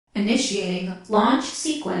Initiating launch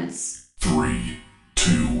sequence. 3,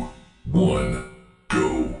 2, 1,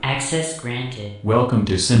 go. Access granted. Welcome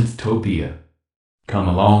to Synthtopia. Come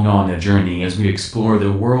along on a journey as we explore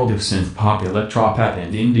the world of synth pop, electropop,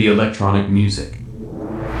 and indie electronic music.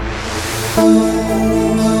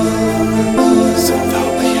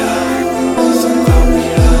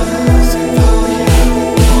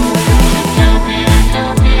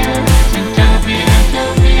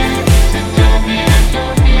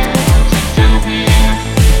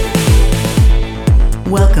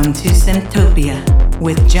 Welcome to Synthtopia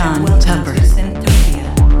with John Tupper.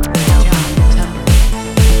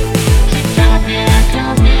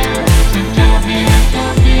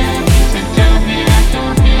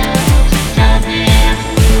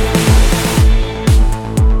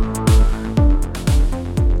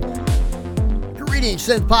 Greetings,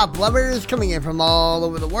 synth pop lovers coming in from all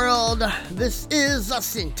over the world. This is a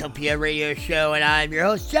Synthtopia radio show, and I'm your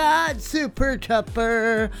host, John Super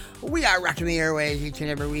Tupper. We are rocking the airways each and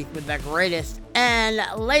every week with the greatest and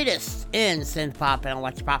latest in synth pop and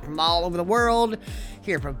electropop from all over the world,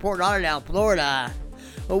 here from Fort Lauderdale, Florida.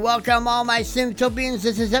 Well, welcome all my Synthopians.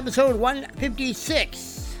 This is episode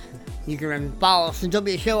 156. You can follow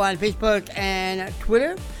Synthtopia Show on Facebook and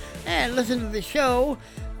Twitter, and listen to the show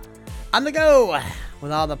on the go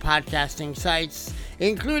with all the podcasting sites,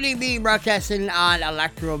 including being broadcasted on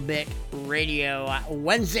Electrobit Radio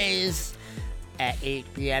Wednesdays at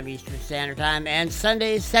 8 p.m. Eastern Standard Time and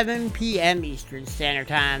Sundays 7 p.m. Eastern Standard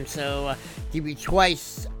Time. So give you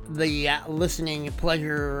twice the listening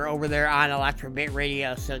pleasure over there on Electrobit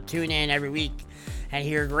Radio. So tune in every week and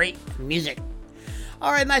hear great music.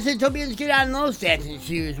 Alright, my Synthopians, get on those dancing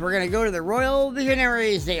shoes. We're going to go to the Royal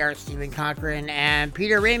Visionaries. They are Stephen Cochran and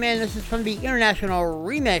Peter Raymond. This is from the international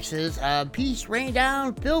remixes of Peace Rain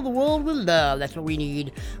Down, Fill the World with Love. That's what we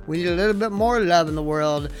need. We need a little bit more love in the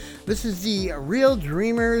world. This is the Real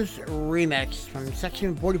Dreamers remix from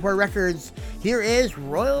Section 44 Records. Here is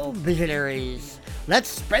Royal Visionaries. Let's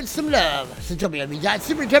spread some love. Synthtopia, we got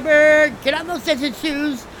Super Tupper. Get on those dancing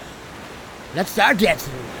shoes. Let's start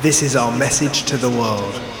dancing. This is our message to the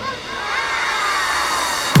world.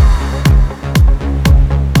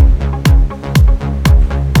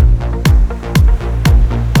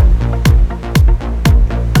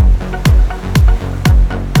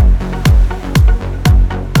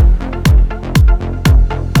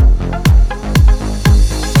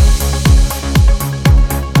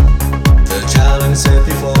 The challenge set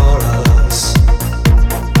before us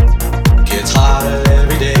gets harder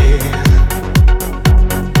every day.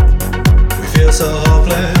 Feel so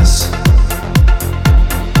hopeless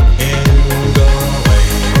in going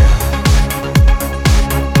away.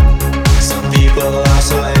 Some people are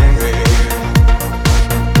so angry,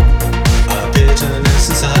 a bitterness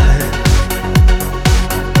inside.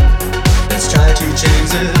 Let's try to change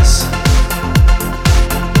this.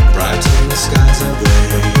 Brighten the skies of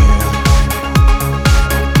gray.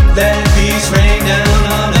 Let peace rain down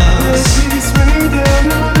on us.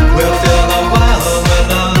 We'll fill the world with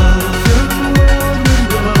love.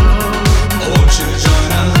 Won't you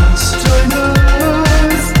join us for a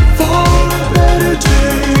better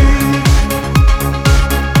day?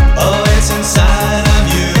 Oh, it's inside of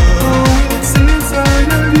you,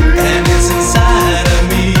 and it's inside of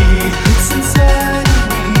me.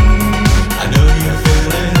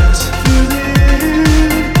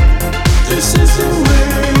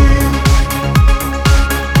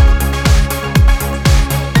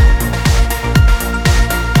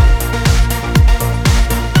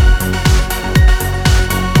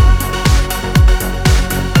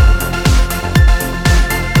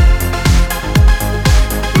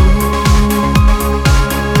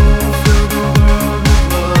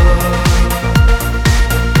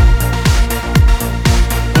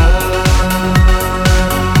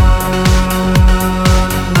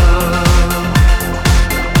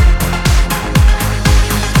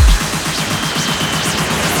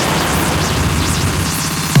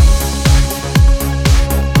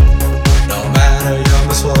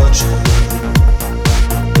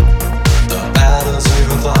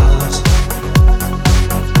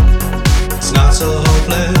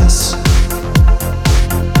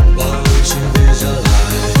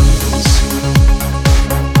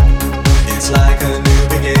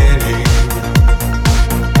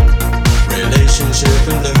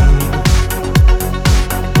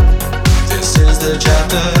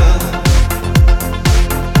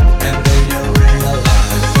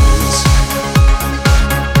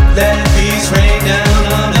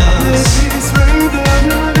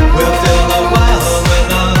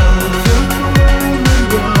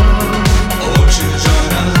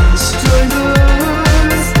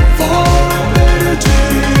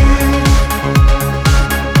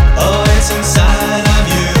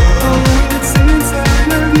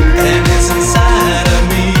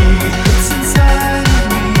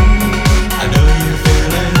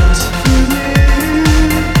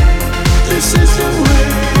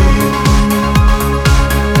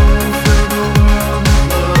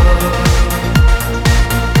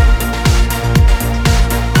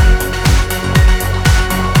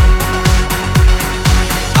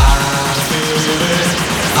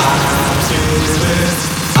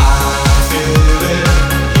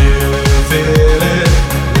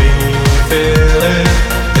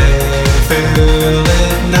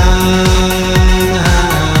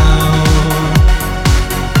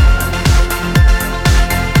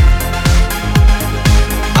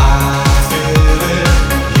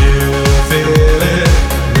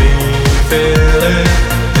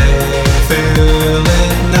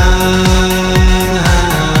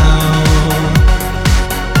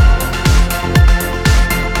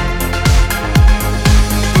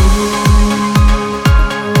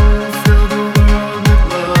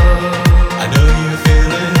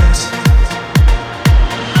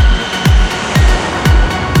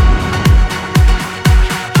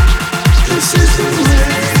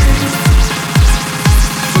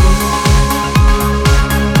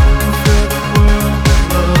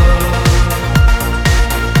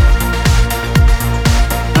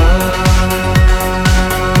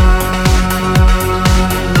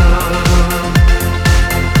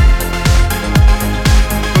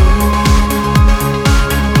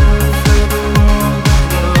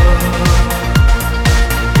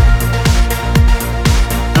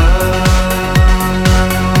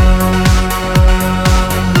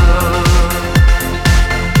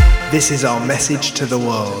 This is our message to the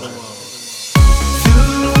world.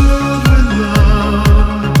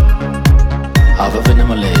 הבה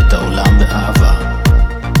ונמלא את העולם באהבה,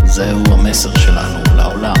 זהו המסר שלנו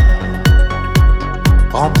לעולם.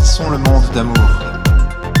 Remplissons le monde d'amour.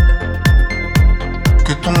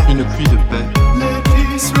 Que tombe une pluie de paix.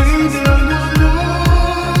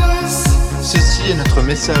 Ceci est notre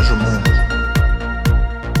message au monde.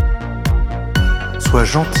 Sois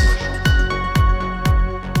gentil.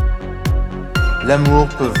 L'amour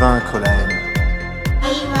peut vaincre la haine.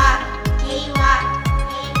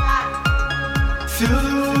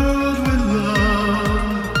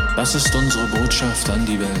 Das ist unsere Botschaft an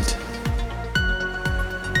die Welt.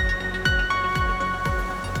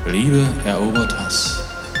 Liebe erobert Hass.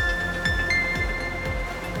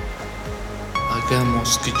 Hagamos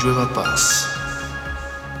que llueva paz.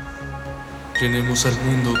 Llenemos al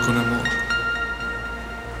mundo con amor.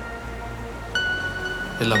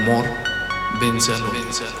 El amor vence al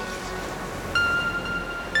odio.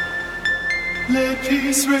 Let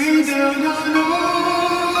peace rain down on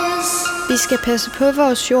us. Vi skal passe på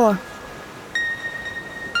vores jord.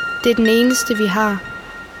 Det er den eneste, vi har.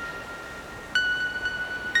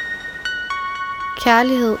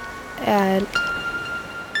 Kærlighed er alt.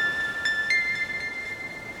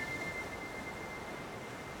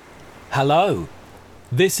 Hello,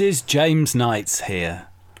 this is James Knights here,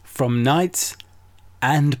 from Knights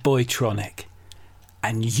and Boytronic,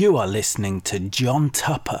 and you are listening to John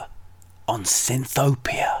Tupper on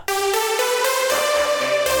Synthopia.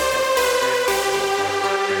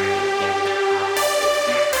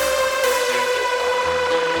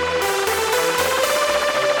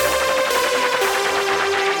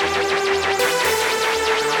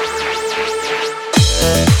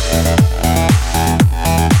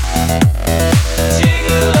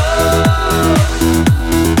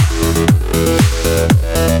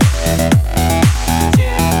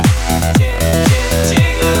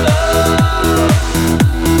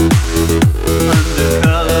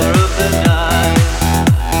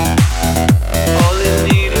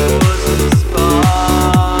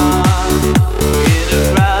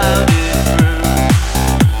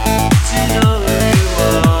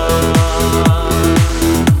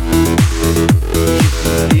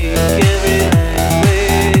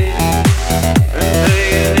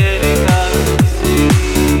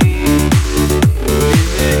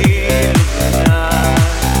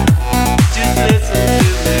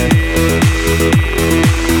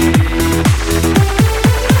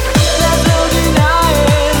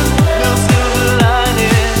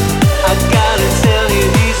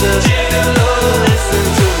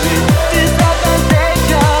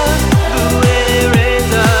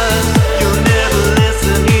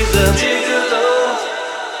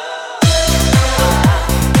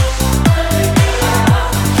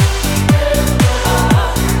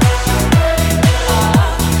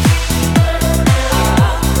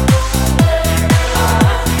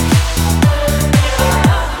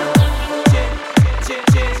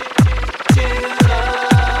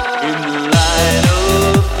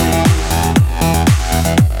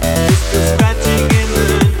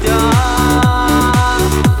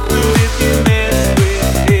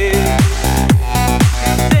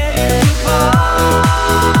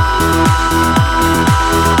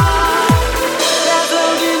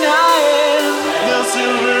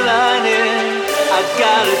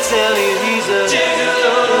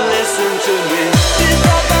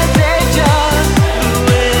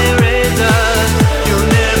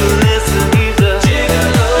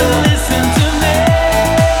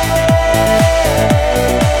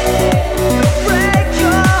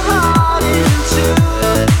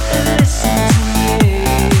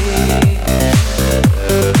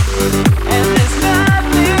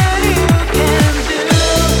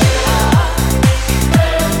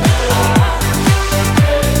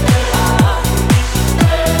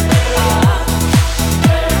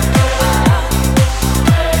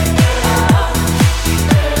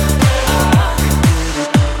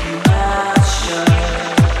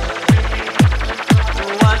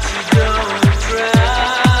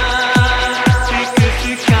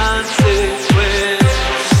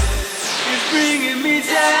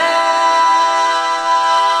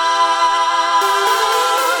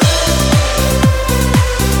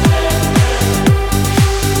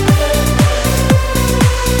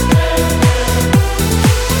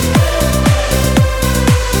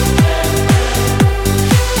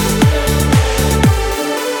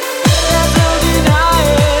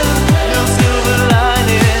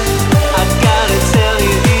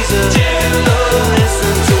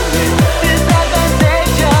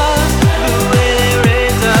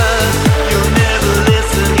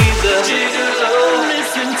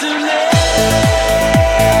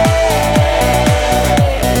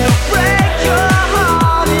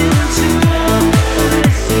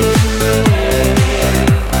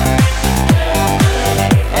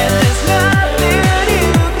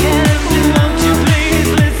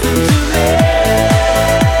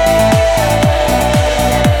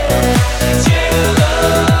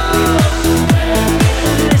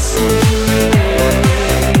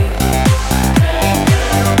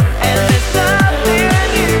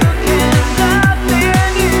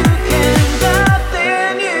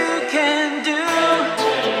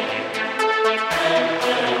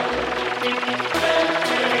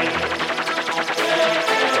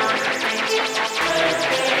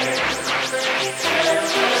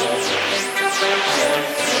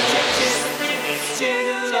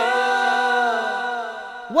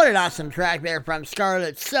 What an awesome track there from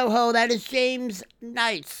Scarlet Soho. That is James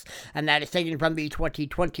Knights, and that is taken from the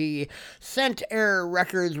 2020 Scent Air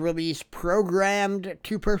Records release Programmed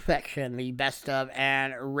to Perfection, the Best of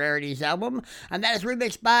and Rarities album, and that is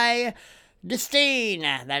remixed by Disdain.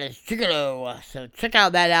 That is Gigolo. So check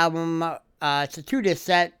out that album. It's a 2-disc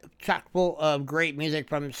set, chock full of great music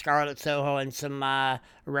from Scarlet Soho and some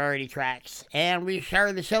rarity tracks. And we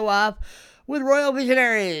start the show off with Royal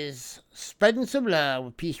Visionaries, Spreading Some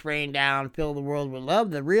Love, Peace Rain Down, Fill the World with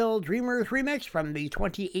Love, the Real Dreamers remix from the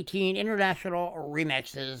 2018 International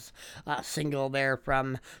Remixes single there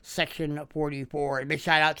from Section 44. A big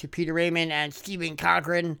shout out to Peter Raymond and Stephen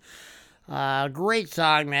Cochran. Great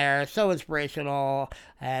song there, so inspirational,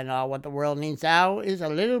 and what the world needs now is a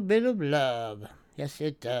little bit of love. Yes,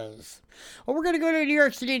 it does. Well, we're going to go to New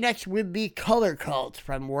York City next with the Color Cult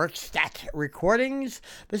from Workstat Recordings.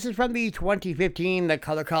 This is from the 2015 The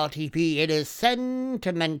Color Cult EP. It is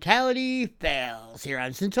Sentimentality Fails here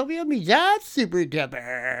on Syntopia Media Super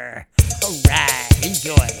Duper. Alright,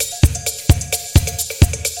 enjoy.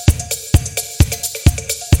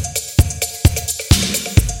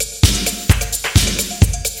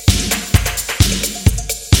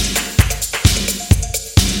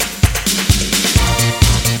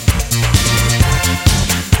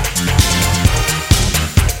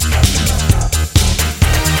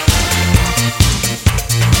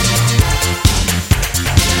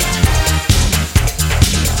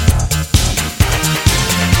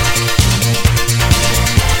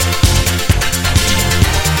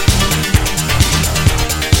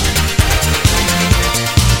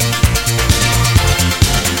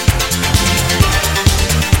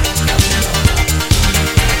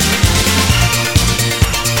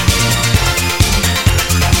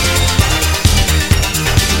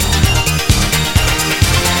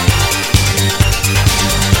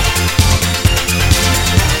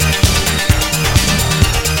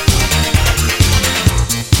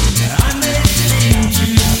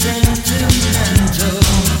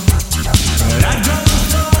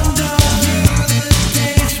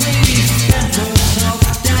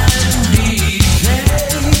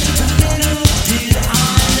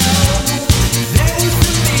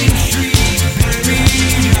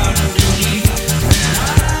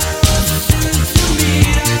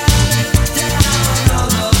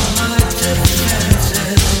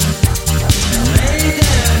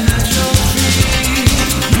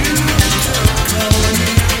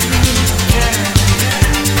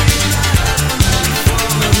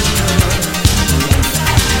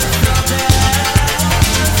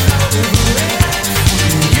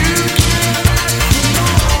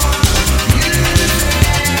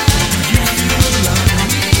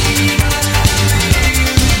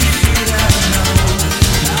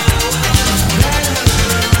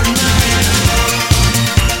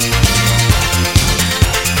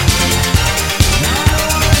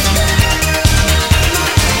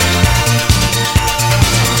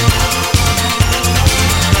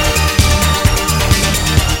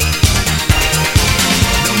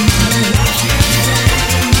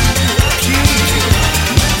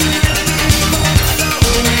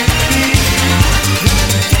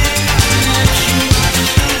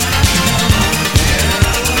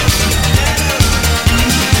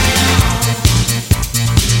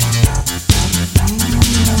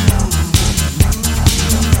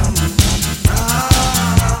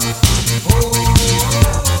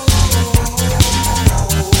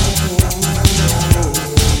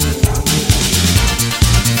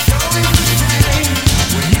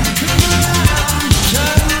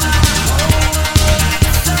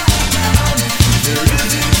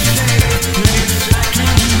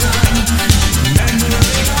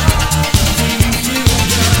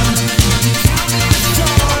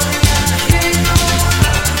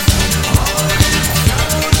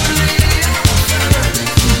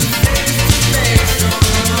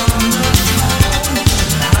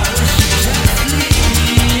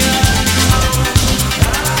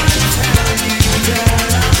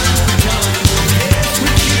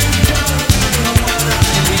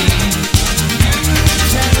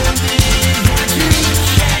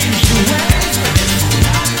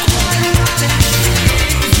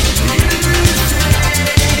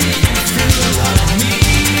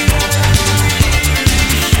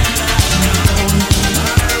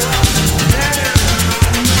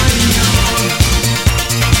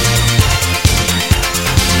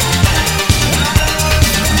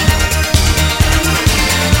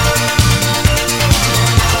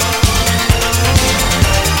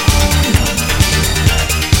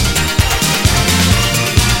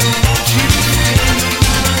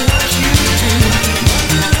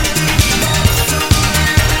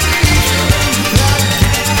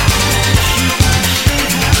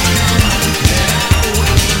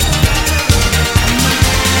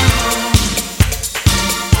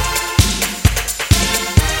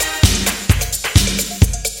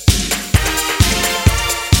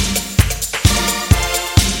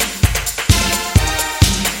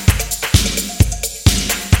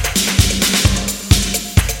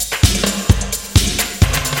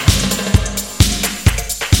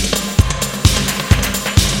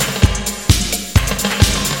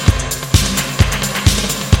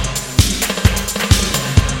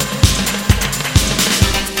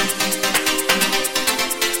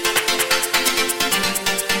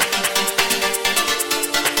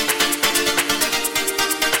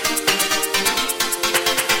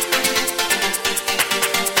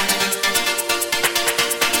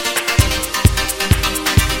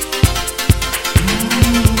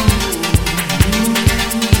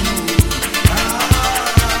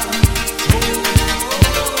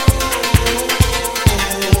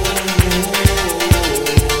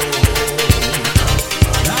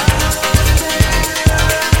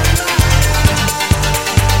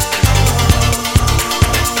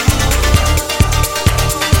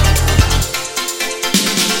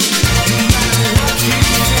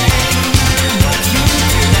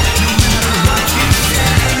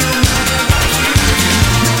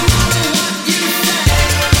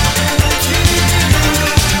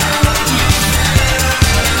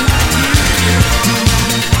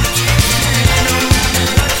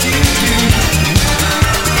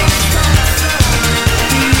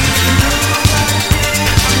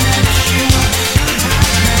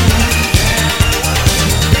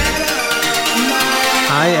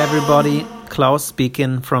 everybody, Klaus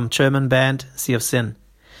speaking from German band Sea of Sin.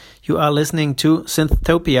 You are listening to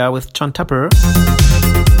Synthopia with John Tupper.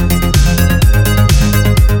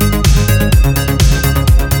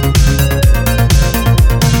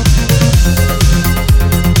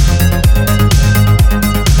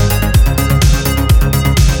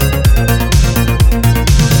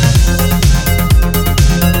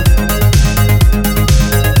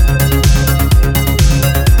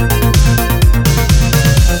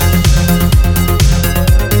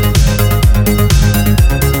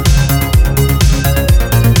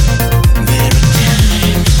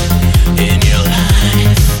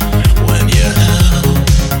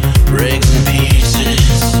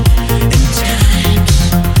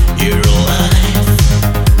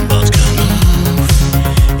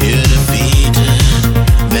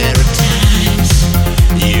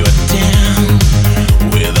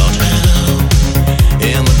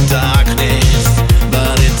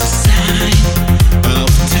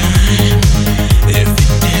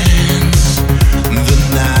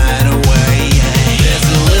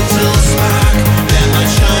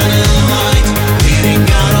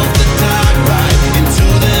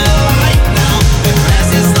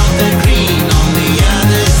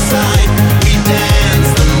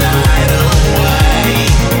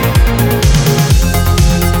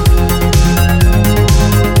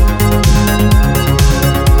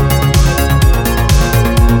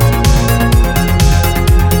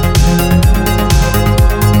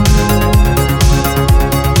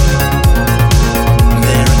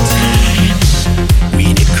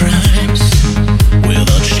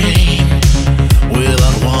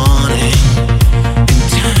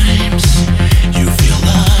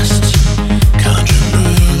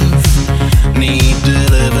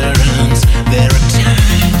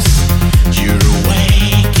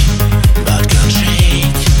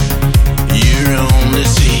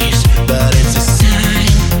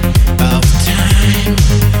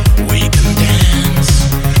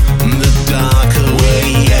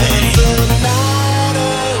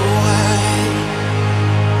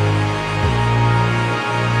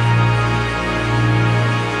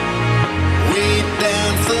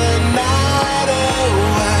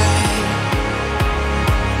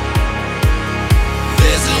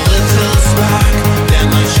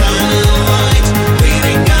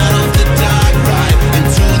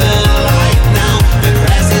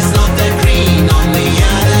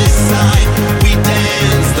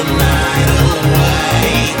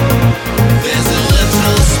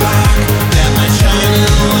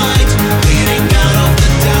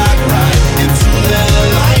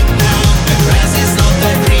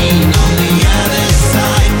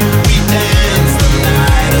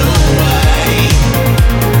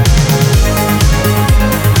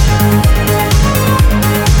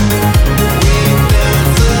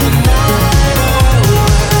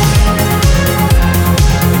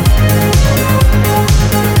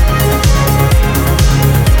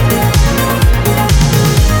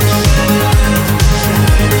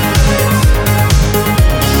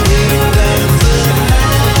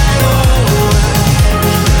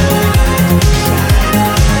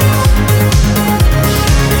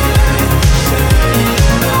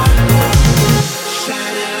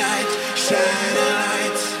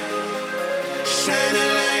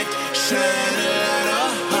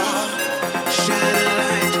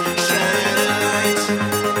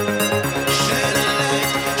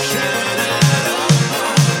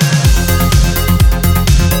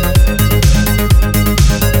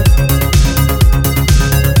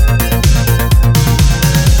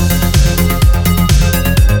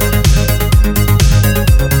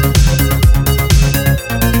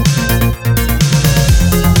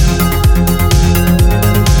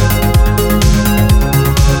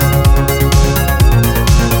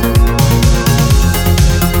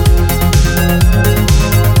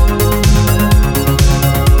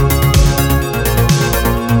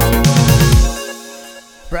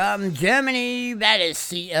 From Germany, that is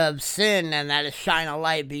Sea of Sin, and that is Shine a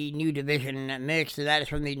Light, the New Division mix, and that is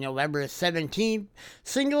from the November 17th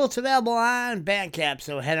single. It's available on Bandcamp,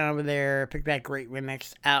 so head on over there, pick that great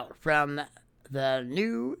remix out from the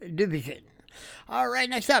New Division. Alright,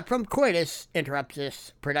 next up, from Coitus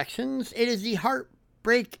Interruptus Productions, it is the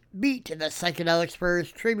Heartbreak Beat, the Psychedelic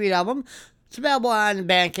Spurs tribute album. It's available on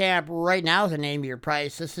Bandcamp right now to name your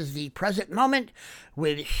price. This is the present moment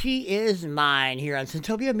with She Is Mine here on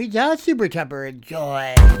Syntopia. Me, John Super Tupper.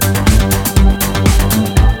 Enjoy.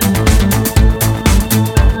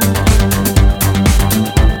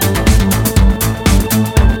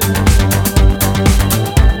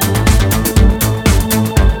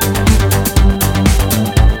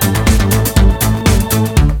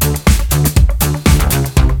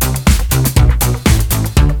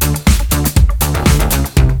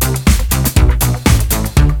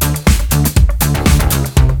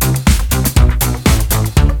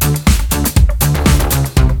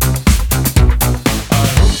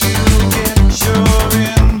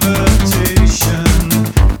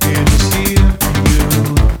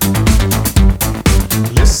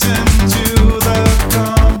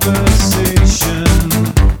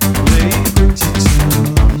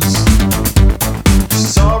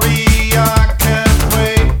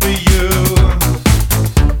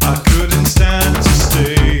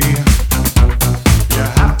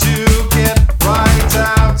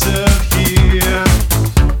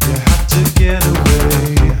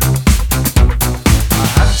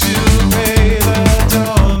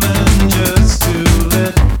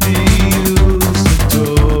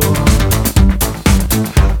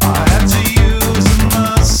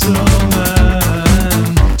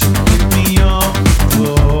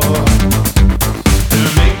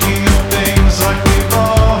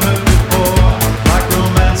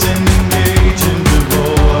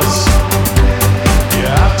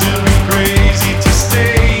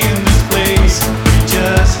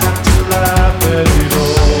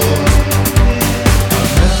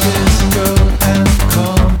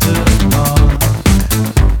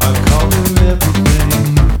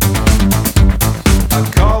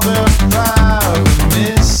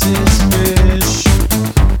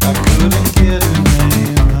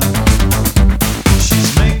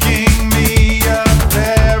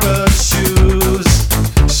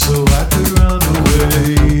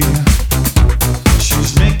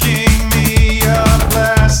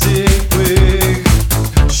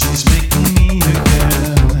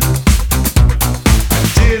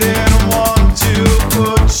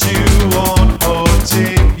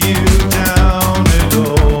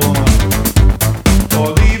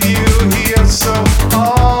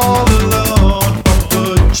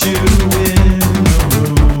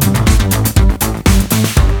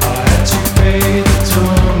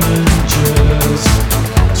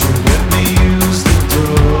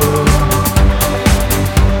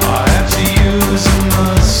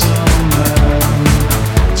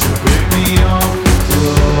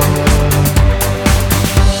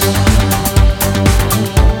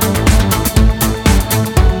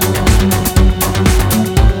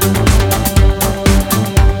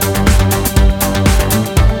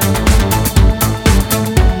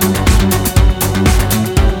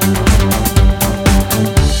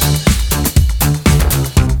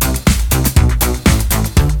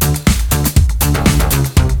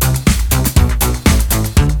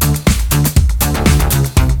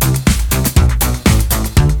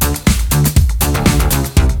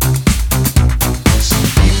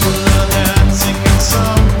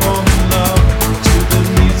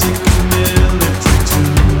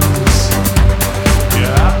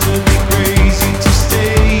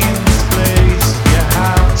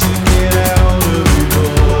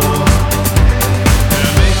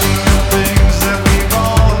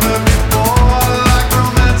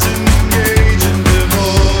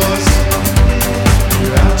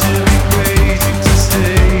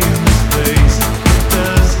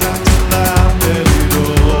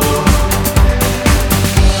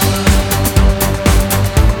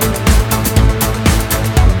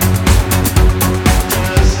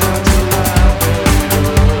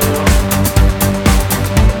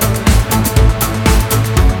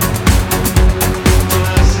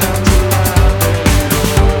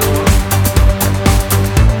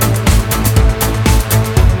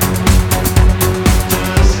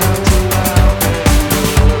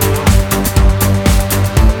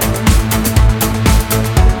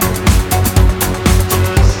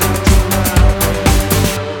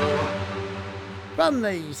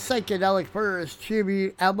 a Psychedelic Furs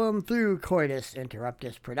tribute album through Coitus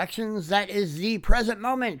Interruptus Productions. That is The Present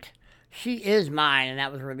Moment. She Is Mine, and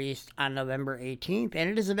that was released on November 18th, and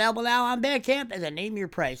it is available now on Bandcamp as a Name Your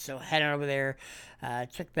Price, so head on over there,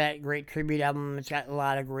 check that great tribute album. It's got a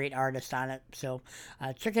lot of great artists on it, so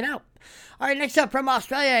check it out. Alright, next up from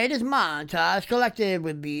Australia, it is Montage Collective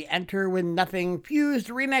with the Enter With Nothing Fused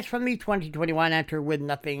remix from the 2021 Enter With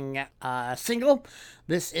Nothing single.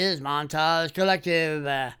 This is Montage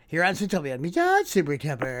Collective here on Syntopia. Me, John Super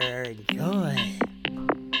Tupper. Enjoy.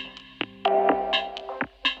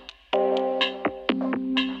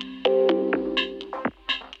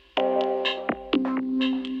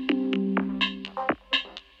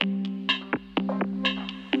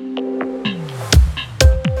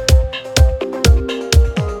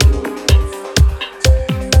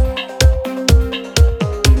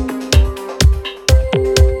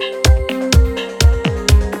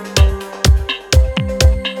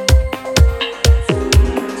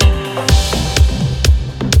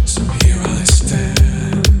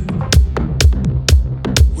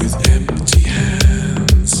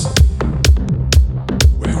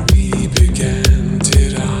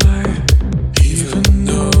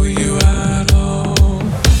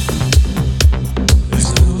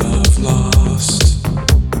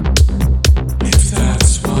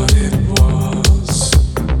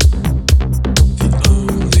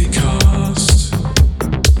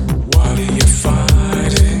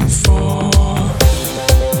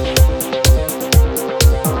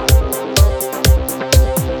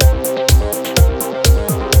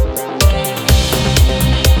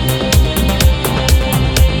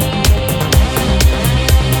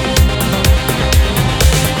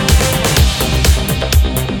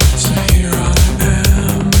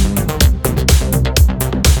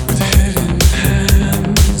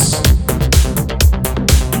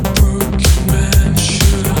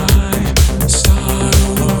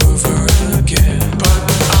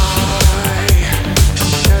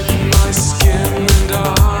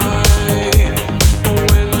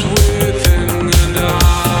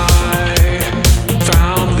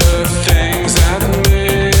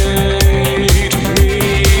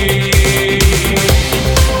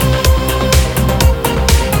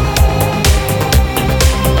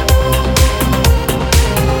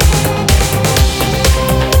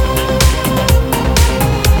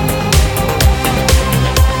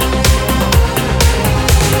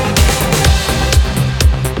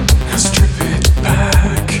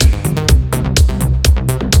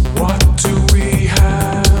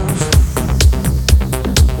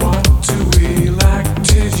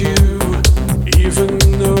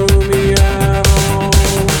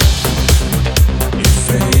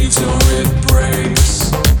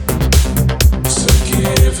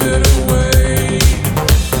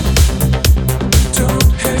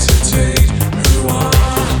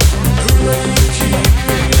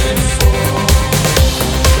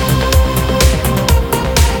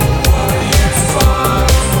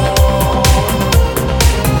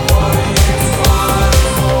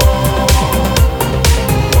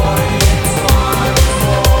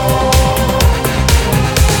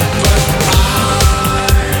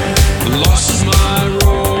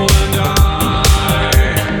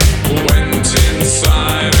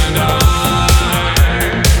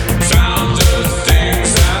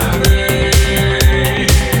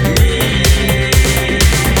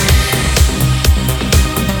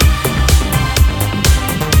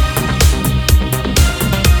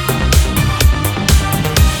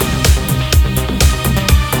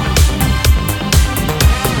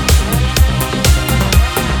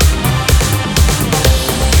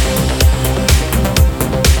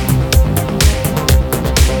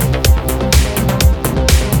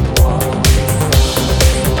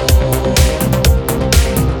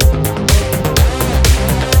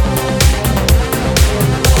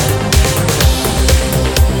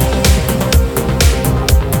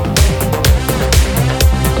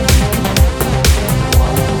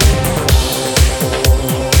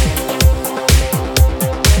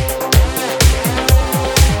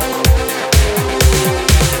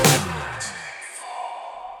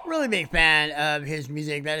 big fan of his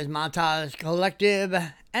music. That is Montage Collective,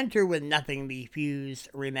 Enter With Nothing, the Fused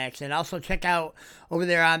remix. And also check out over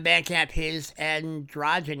there on Bandcamp his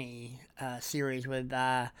Androgyny series with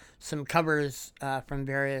some covers from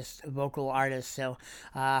various vocal artists. So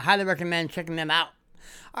highly recommend checking them out.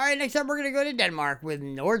 All right, next up we're going to go to Denmark with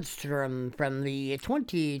Nordstrom from the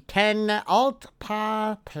 2010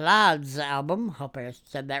 Altpa Plads album. Hope I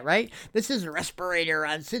said that right. This is Respirator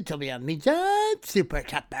on Syntopia Media Super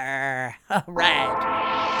Tupper. All right.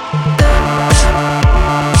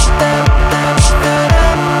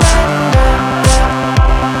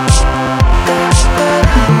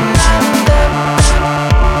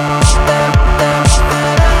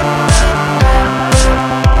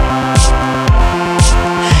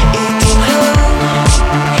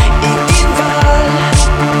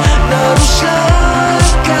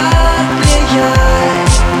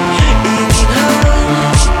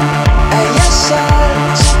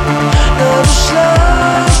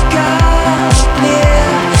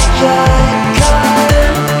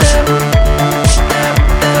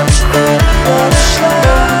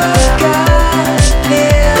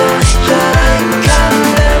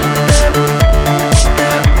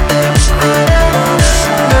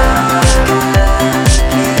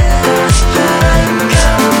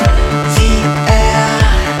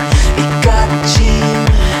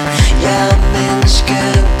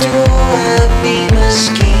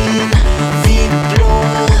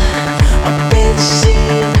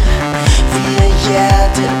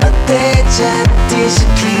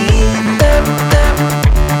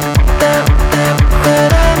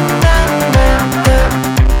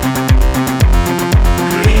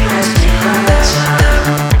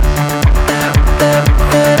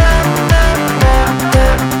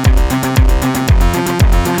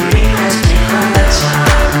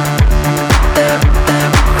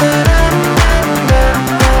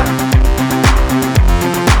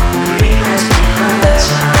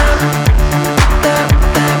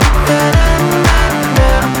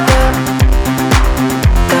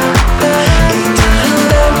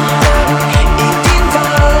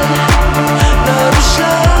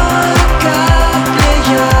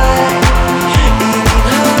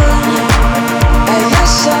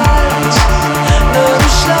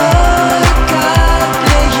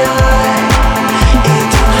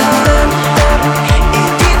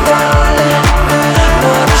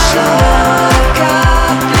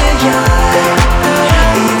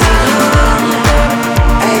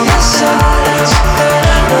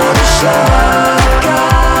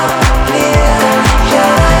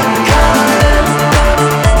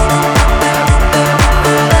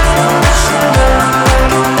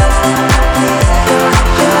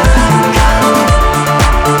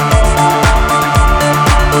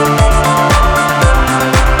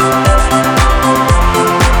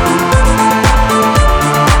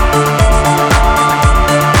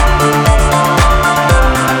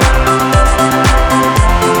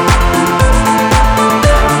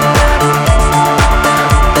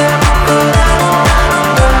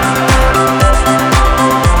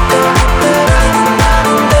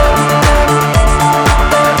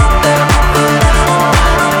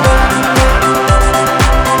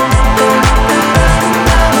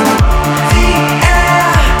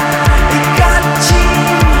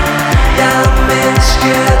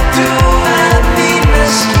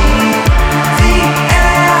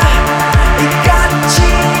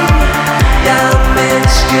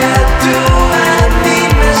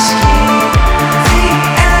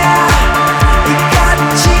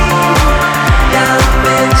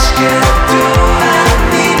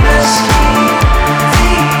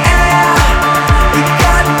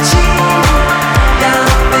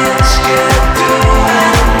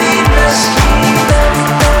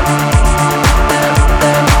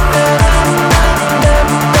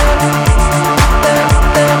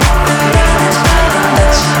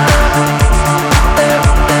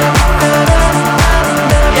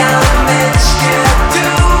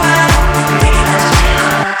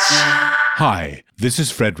 Hi, this is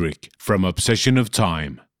Frederick from Obsession of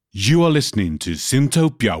Time. You are listening to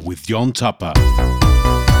Synthopia with Jon Tupper.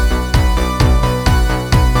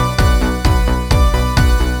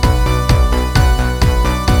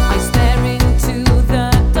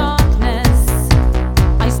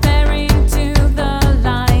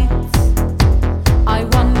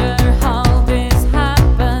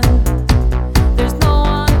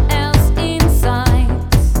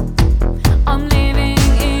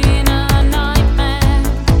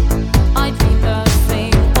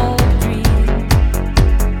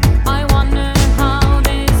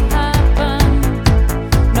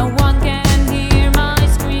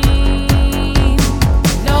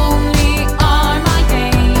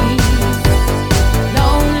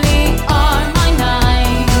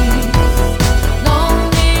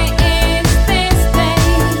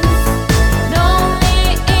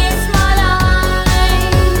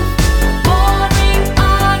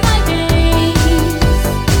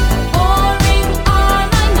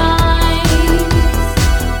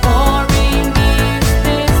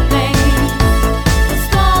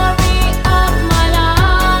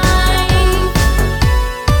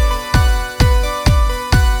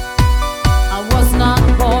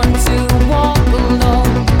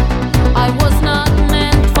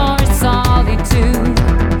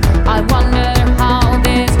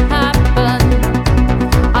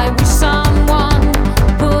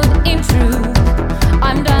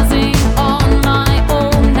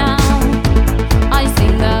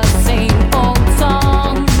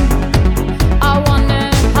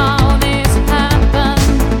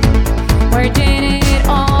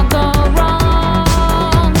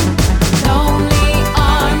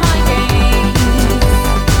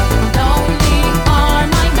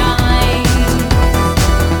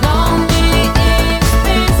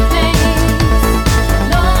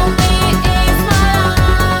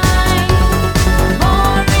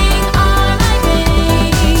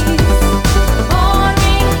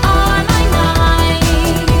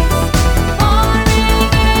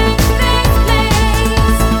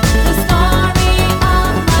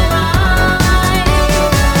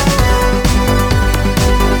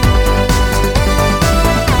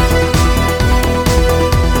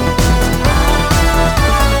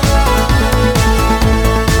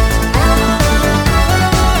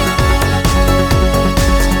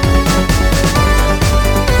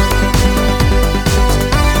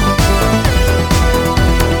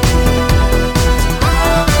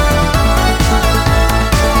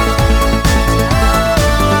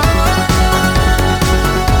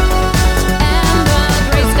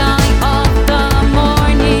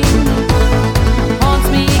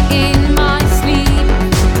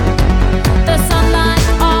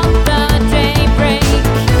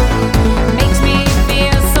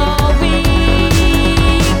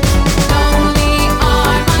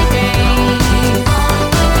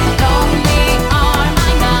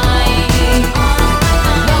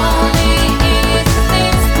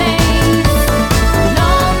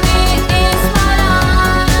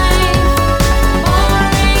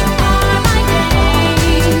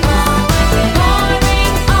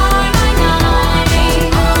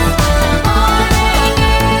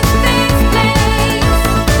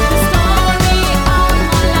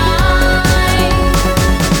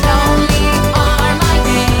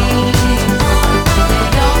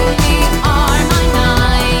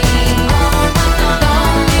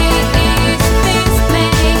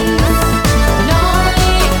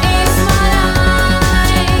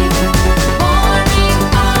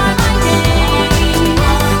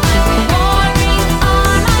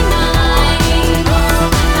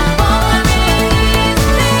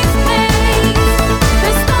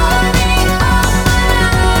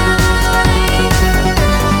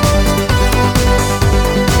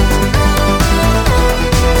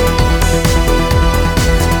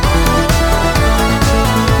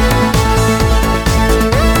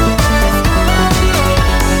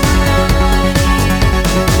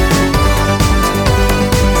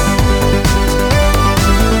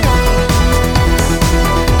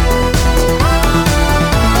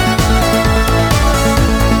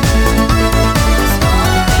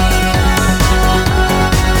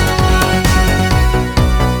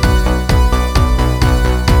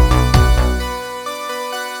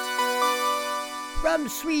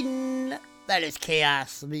 That is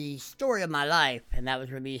Chaos, the story of my life, and that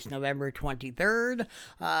was released November 23rd.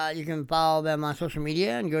 You can follow them on social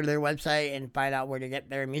media and go to their website and find out where to get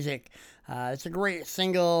their music. It's a great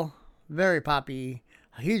single, very poppy.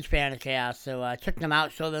 A huge fan of Chaos, so check them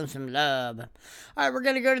out, show them some love. All right, we're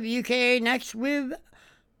going to go to the UK next with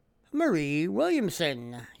Marie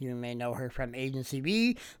Williamson. You may know her from Agency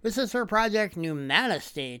B. This is her project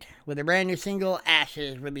Numanistate with a brand new single,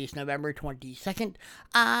 Ashes, released November 22nd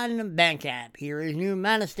on Bandcamp. Here is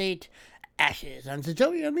Numanistate, Ashes on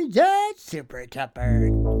Synthopia meets Super Tupper.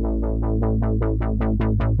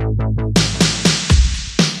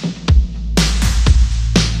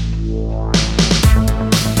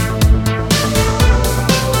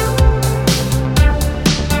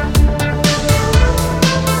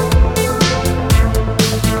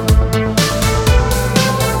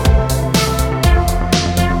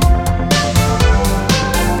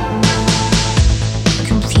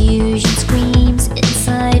 Confusion screams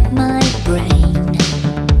inside my brain.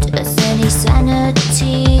 Does any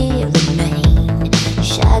sanity remain?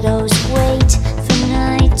 Shadows wait for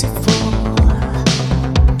night to fall.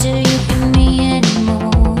 Do you hear me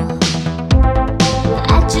anymore?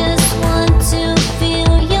 I just want to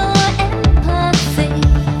feel your empathy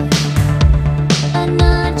and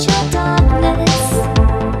not your darkness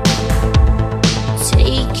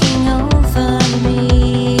taking over me.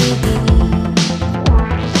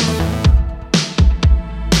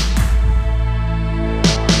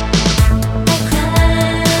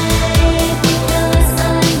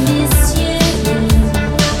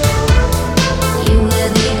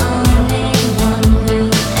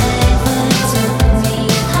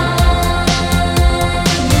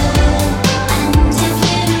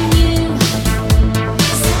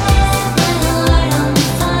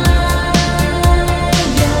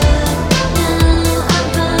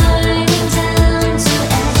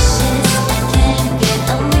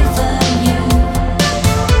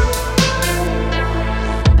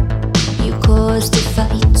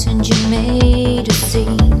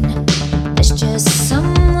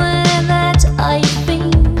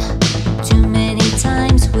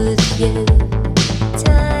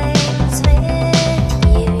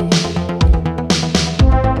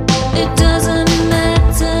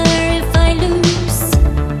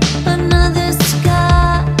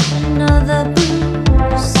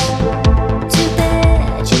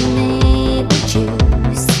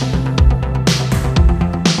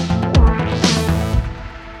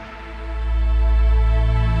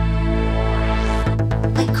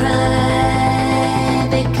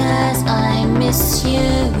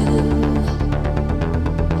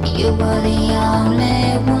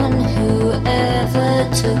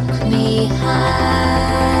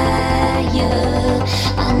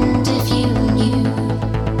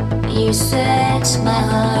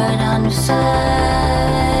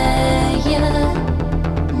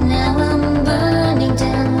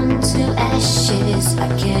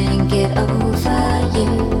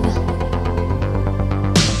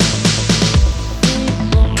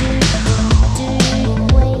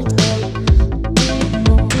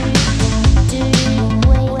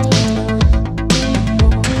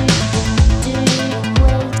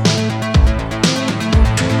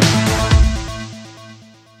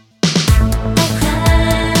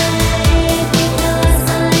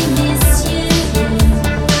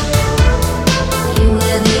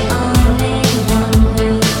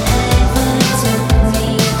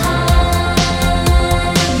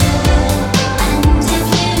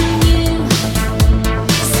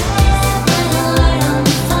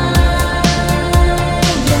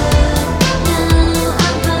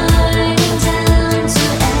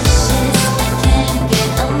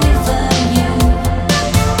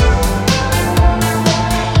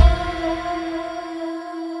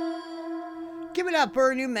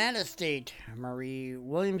 Numanistate, Marie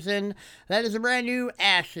Williamson. That is a brand new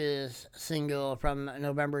Ashes single from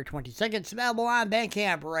November 22nd. It's available on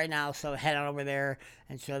Bandcamp right now, so head on over there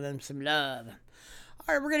and show them some love.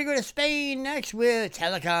 All right, we're going to go to Spain next with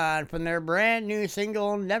Telecon from their brand new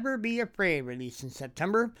single, Never Be Afraid, released in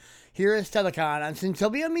September. Here is Telecon on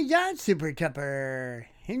Synthopia Mijan Super Tupper.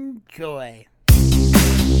 Enjoy.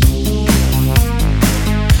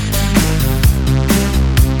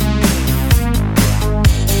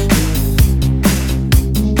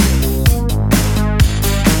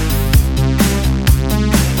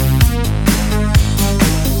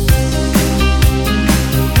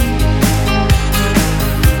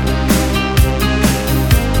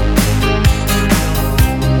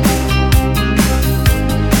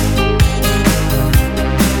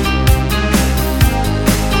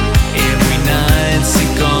 Every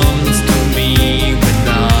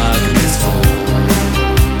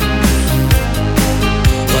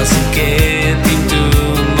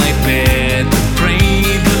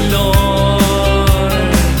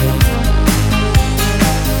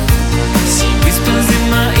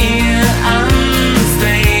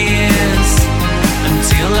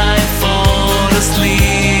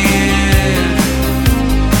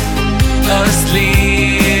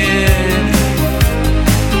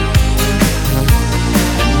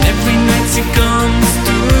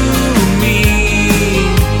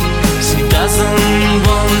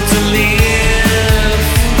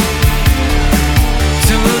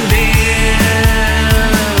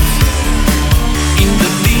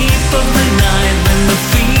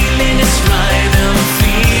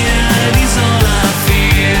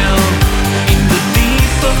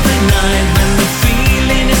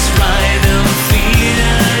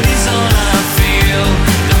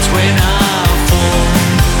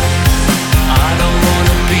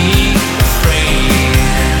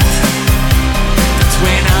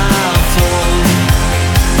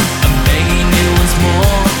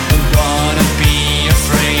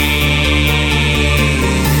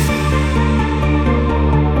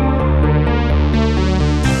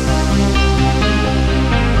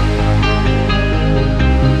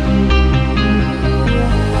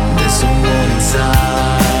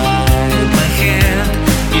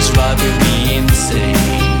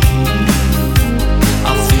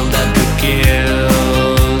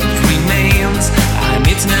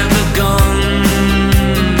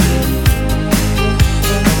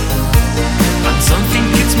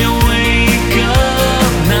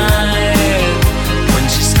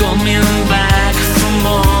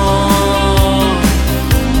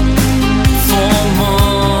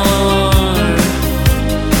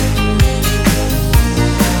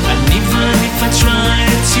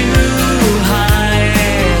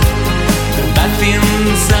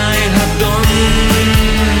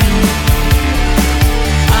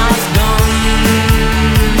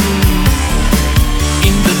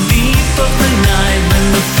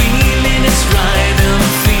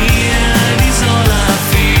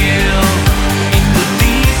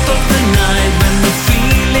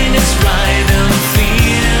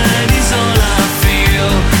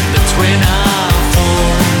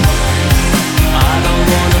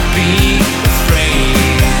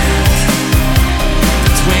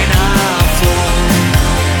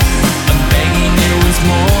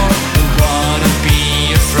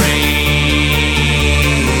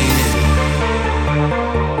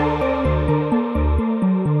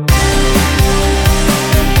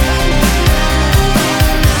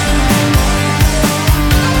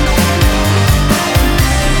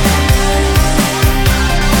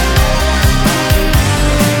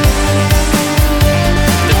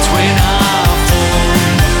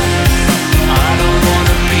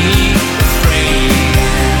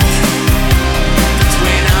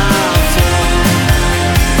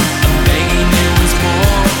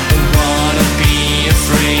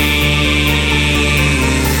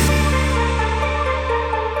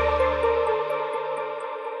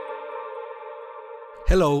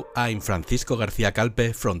Hello, I'm Francisco García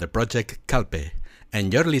Calpe from the project Calpe,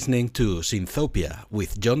 and you're listening to Synthopia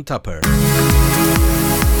with John Tupper.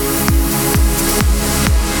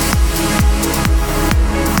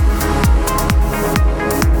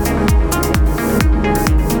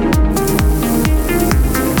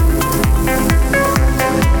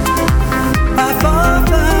 I thought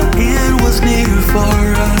the end was near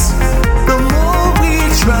for us. The more we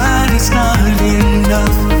tried, it's not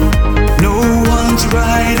enough. No one's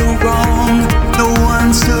right or wrong, no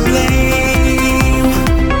one's to blame.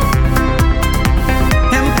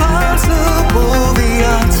 Impossible the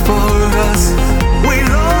odds for us. We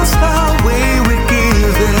lost our way, we're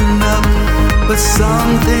giving up. But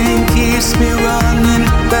something keeps me running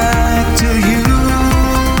back to you.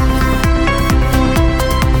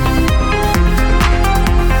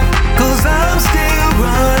 Cause I'm still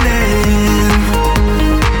running,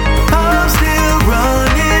 I'm still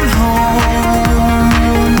running home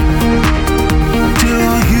to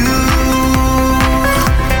you.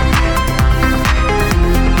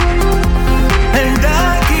 And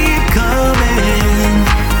I keep coming,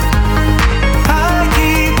 I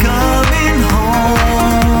keep coming home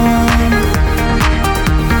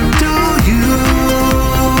to you.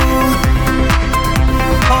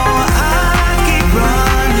 Oh, I keep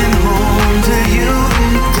running home to you.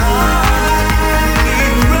 I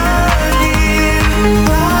keep running,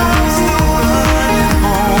 I'm still running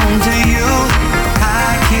home to you. I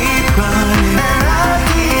keep running, and I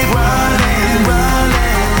keep running,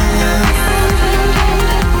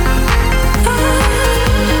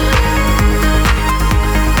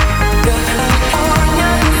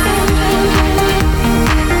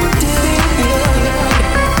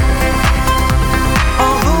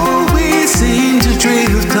 Although we seem to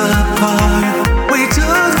drift apart, we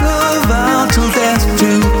took a vow till death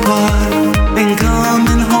do part. And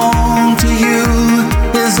coming home to you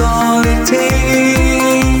is all it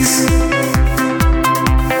takes.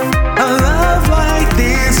 A love like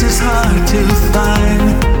this is hard to find.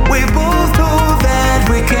 We both know that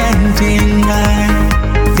we can't deny.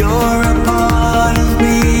 You're a part of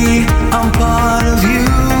me, I'm part of you.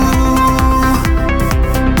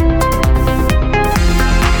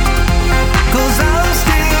 Cause I'm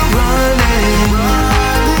still running,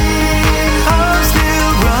 I'm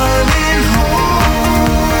still running home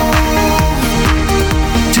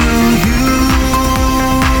to you.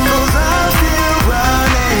 Cause I'm still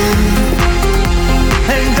running,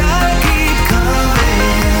 and I keep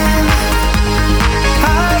coming,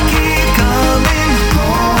 I keep coming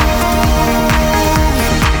home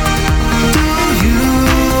to you.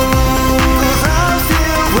 Cause I'm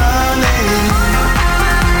still running,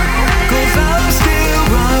 cause I'm still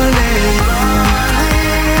running,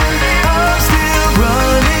 I'm still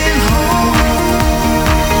running home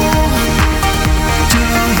to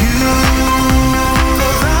you.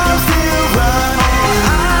 Cause I'm still running,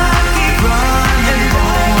 I keep running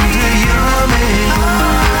home to you.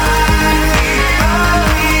 I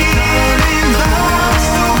keep running, I'm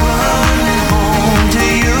still running home to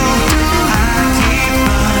you. I keep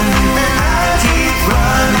running, I keep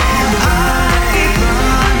running, I keep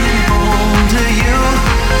running home to you.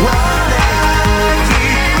 I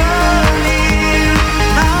keep running,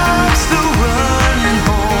 I'm still running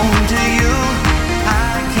home to you.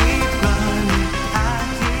 I keep running,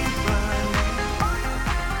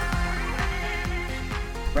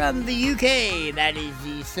 From the UK, that is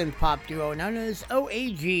the synth pop duo known as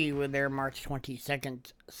OAG with their March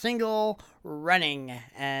 22nd single, Running.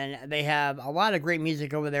 And they have a lot of great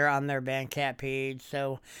music over there on their Bandcamp page,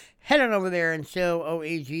 so head on over there and show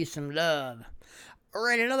OAG some love.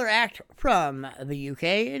 Alright, another act from the UK,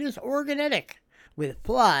 it is Organetic with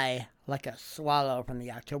Fly Like a Swallow from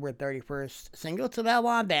the October 31st single to that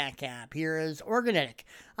on Bandcamp. Here is Organetic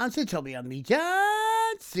on Synthopia. Me,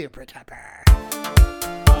 John Super Tupper.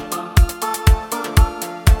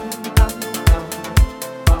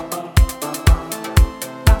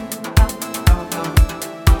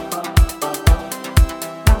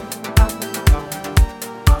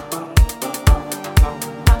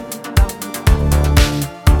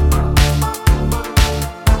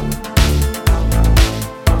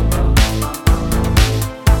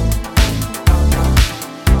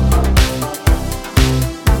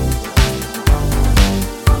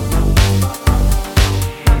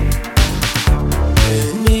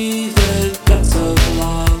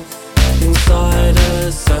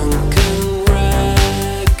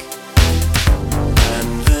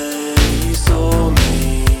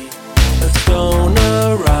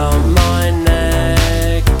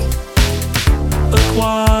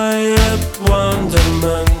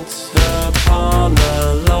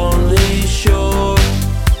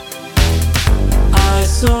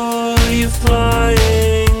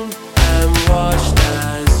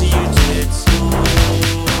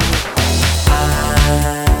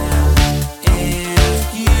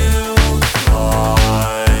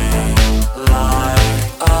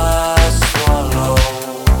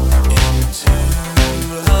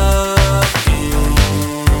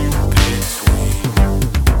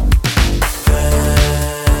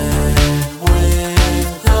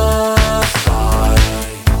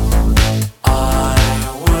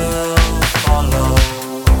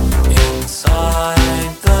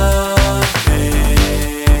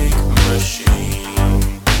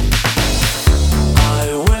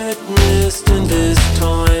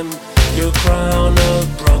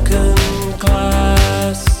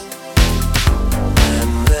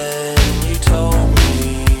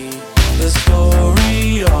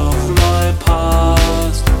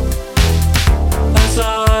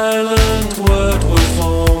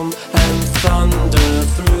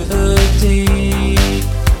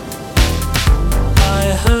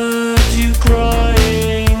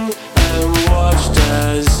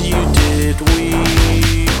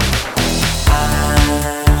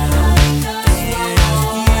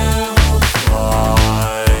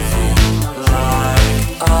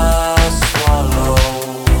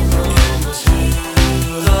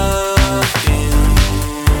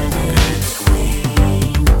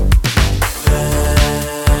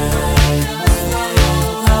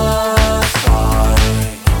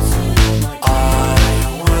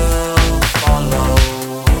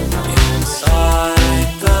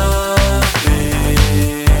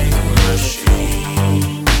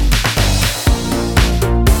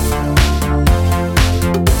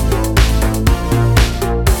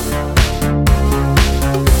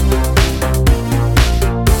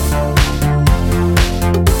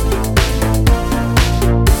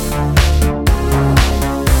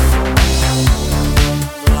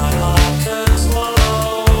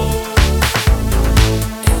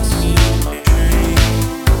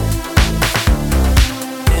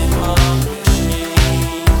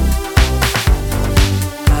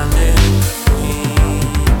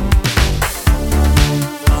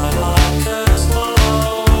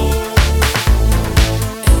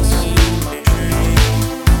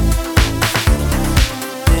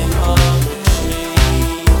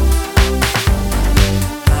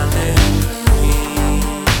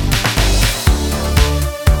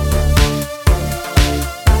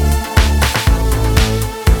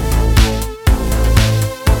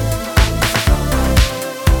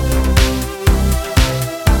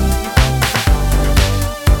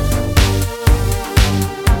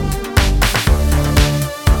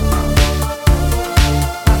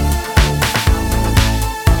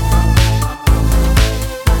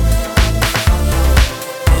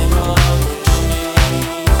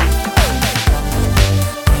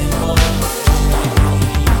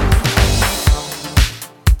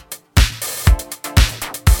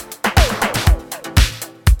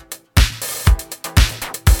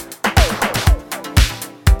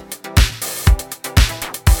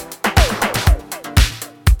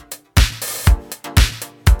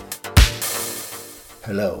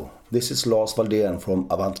 Hello, this is Lars Valdén from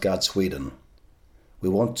Avantgarde Sweden. We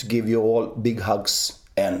want to give you all big hugs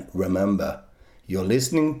and remember, you're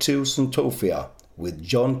listening to Syntopia with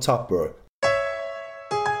John Tupper.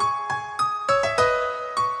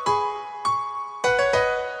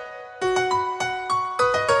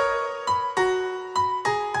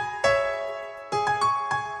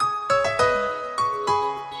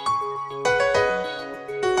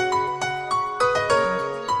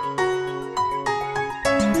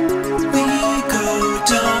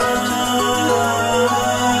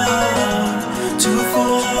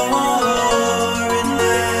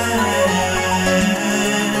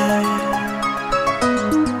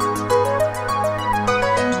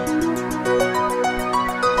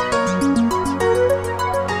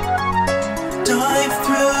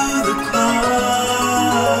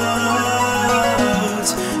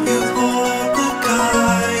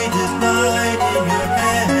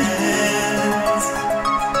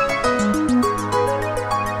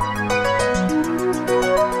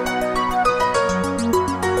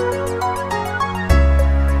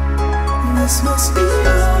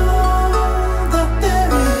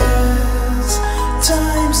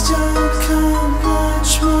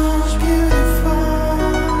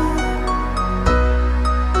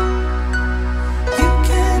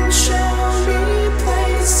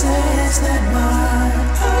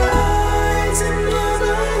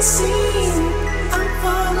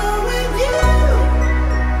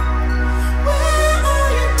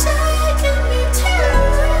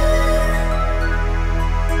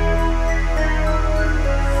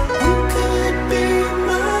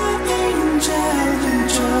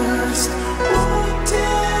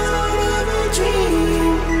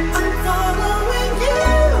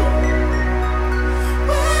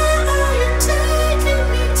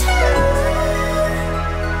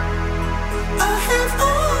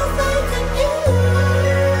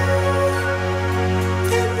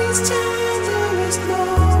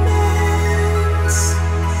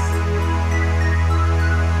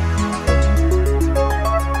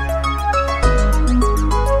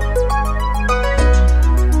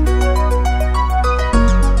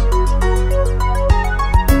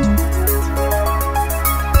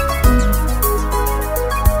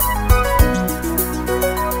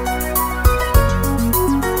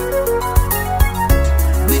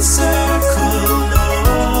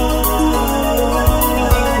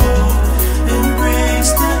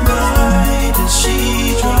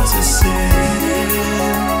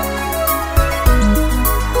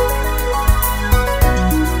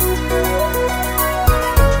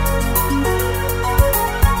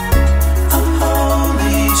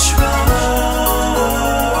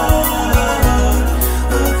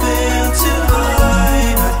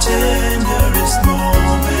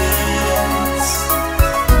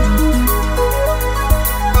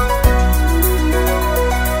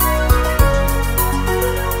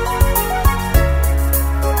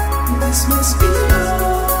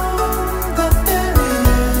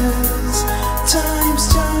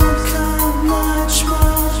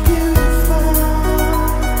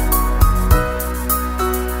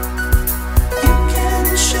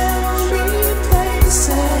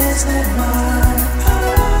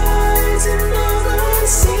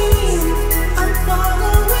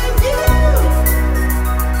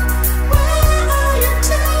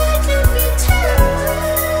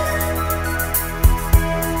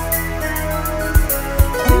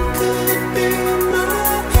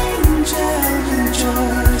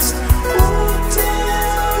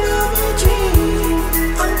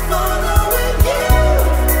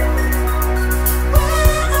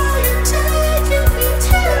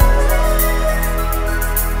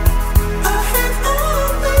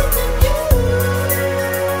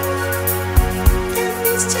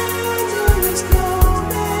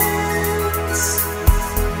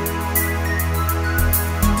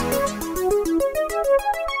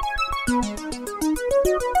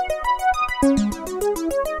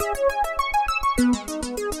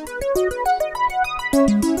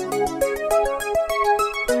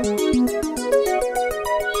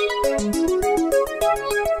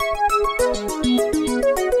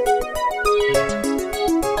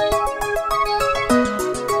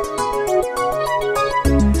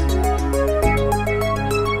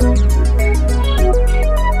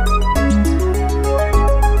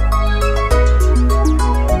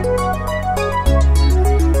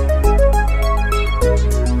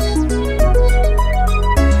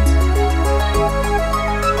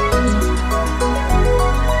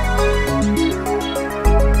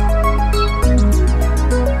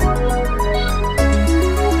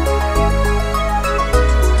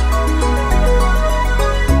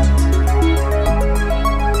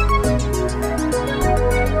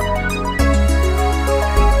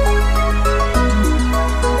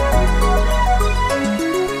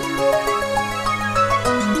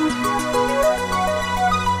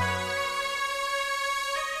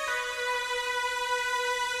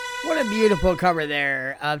 What a beautiful cover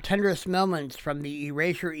there of Tenderest Moments from the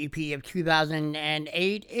Erasure EP of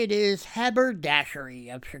 2008. It is Haberdashery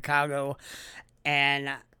of Chicago. And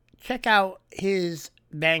check out his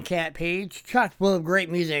Bandcamp page, chock full of great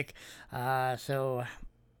music. So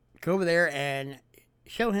go over there and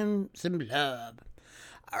show him some love.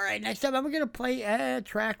 All right, next up, I'm going to play a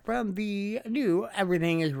track from the new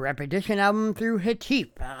Everything is Repetition album through Hatif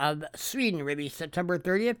of Sweden, released September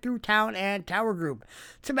 30th through Town and Tower Group.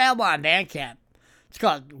 It's available on Bandcamp. It's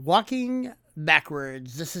called Walking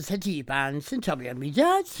Backwards. This is Hatif on Syntopia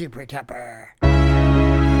Media Super Tupper.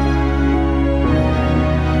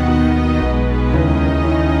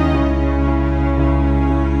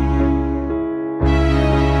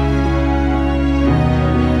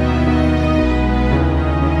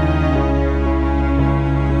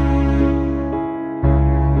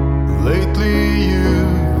 Lately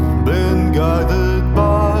you've been guided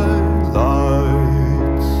by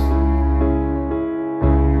lights.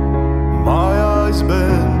 My eyes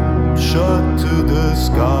been shut to the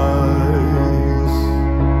skies.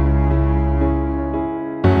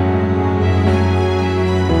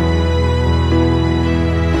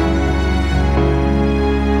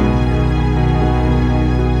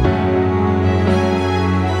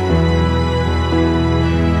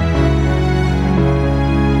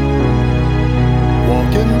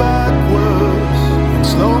 Walking backwards in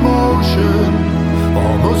slow motion,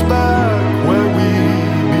 almost back where we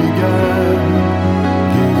began.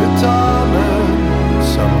 Give it time and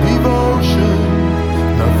some devotion,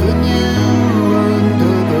 nothing new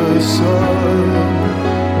under the sun.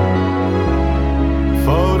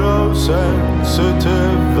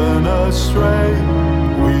 Photosensitive and astray,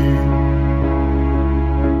 we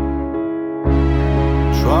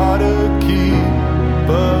try to keep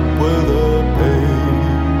up with the pace.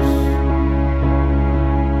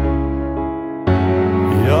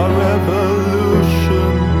 Your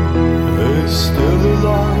revolution is still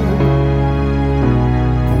alive.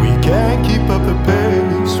 We can't keep up the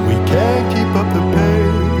pace. We can't keep up the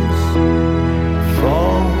pace.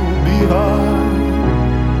 Fall behind.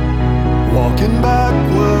 Walking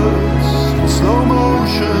backwards in slow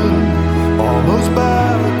motion, almost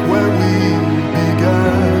back where we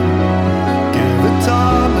began. Give it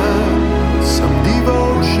time and some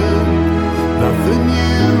devotion, nothing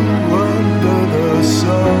new under the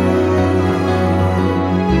sun.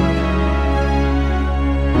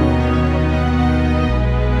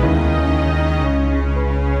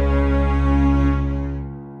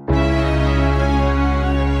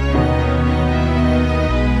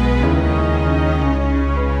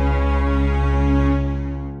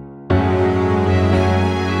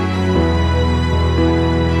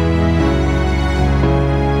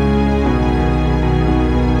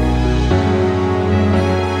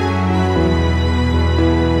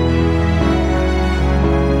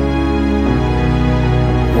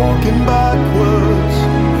 Walking backwards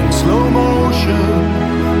in slow motion,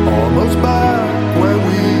 almost back where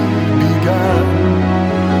we began.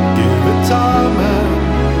 Give it time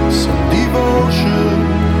and some devotion,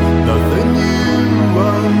 nothing new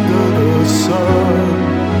under the sun.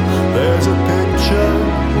 There's a picture,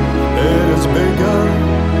 it is bigger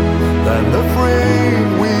than the frame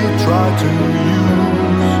we try to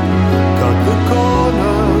use. Cut the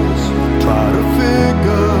corners, try to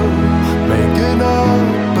figure, making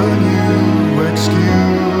up a new excuse.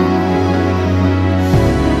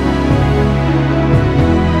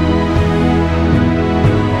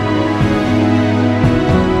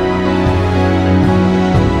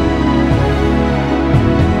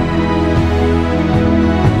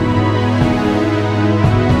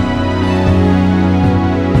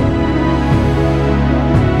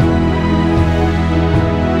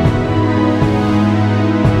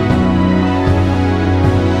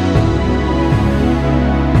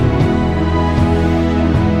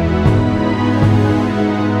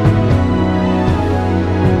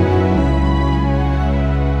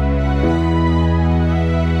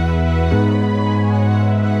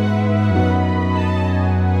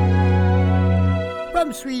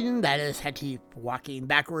 From Sweden, that is Hatif, Walking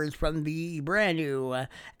Backwards from the brand new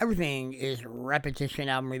Everything is Repetition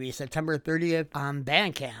album, released September 30th on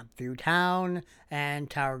Bandcamp through Town and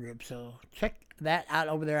Tower Group. So check that out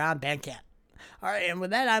over there on Bandcamp. All right, and with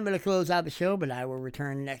that, I'm going to close out the show, but I will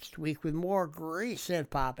return next week with more great synth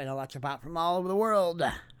pop and electro pop from all over the world.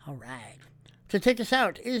 All right. To take us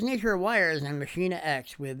out is Nature of Wires and Machina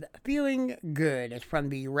X with Feeling Good. It's from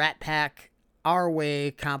the Rat Pack Our Way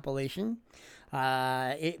compilation.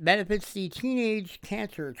 It benefits the Teenage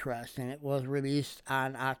Cancer Trust, and it was released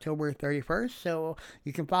on October 31st. So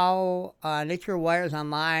you can follow Nature Wires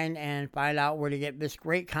online and find out where to get this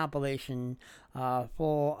great compilation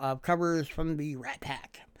full of covers from the Rat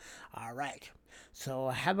Pack. All right. So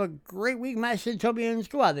have a great week, my Synthtopians.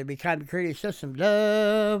 Go out there, be kind, be courteous, show some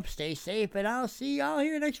love, stay safe, and I'll see y'all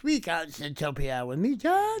here next week on Synthopia with me,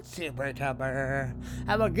 John Super Tupper.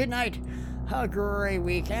 Have a good night, a great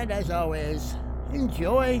week, and as always,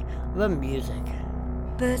 enjoy the music.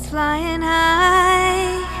 Birds flying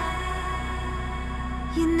high,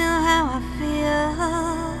 you know how I feel.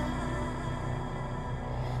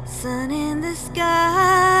 Sun in the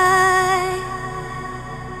sky,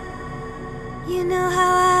 you know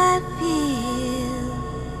how I feel.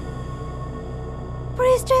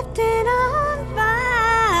 Breeze drifting on by,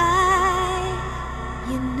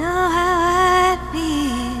 you know how I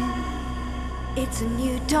feel. It's a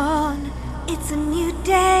new dawn, it's a new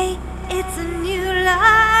day, it's a new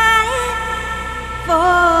life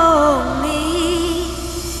for me,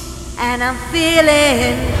 and I'm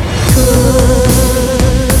feeling good.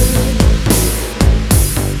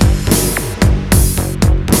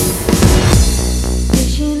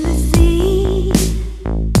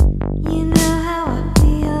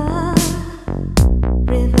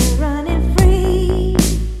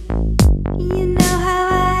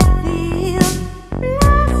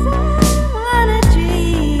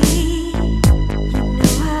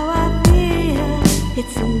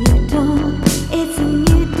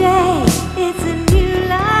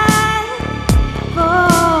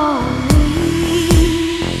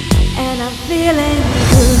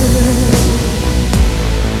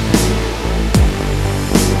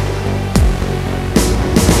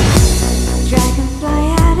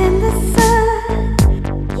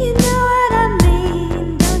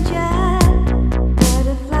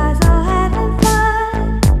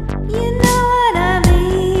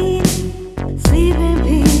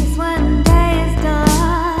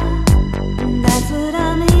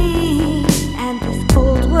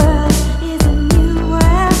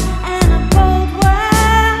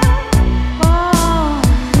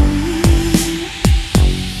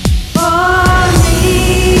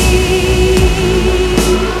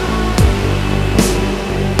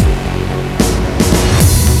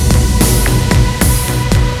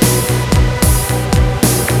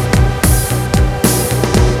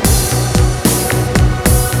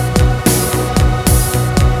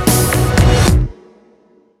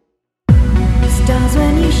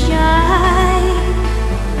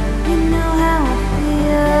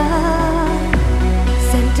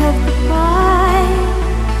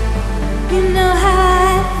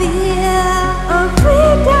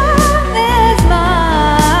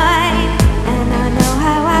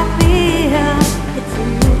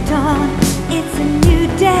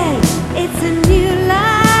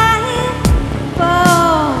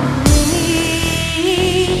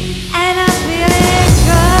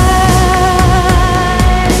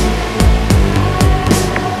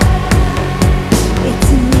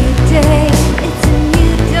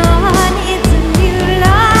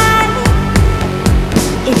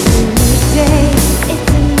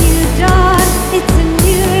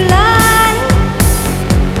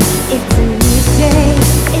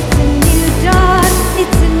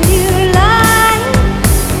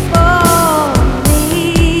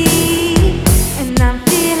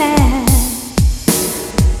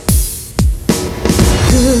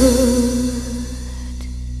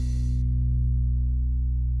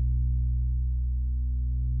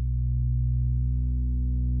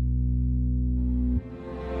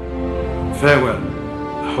 Farewell.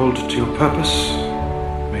 Hold to your purpose.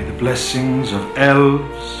 May the blessings of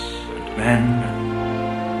elves and men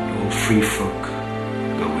and all free folk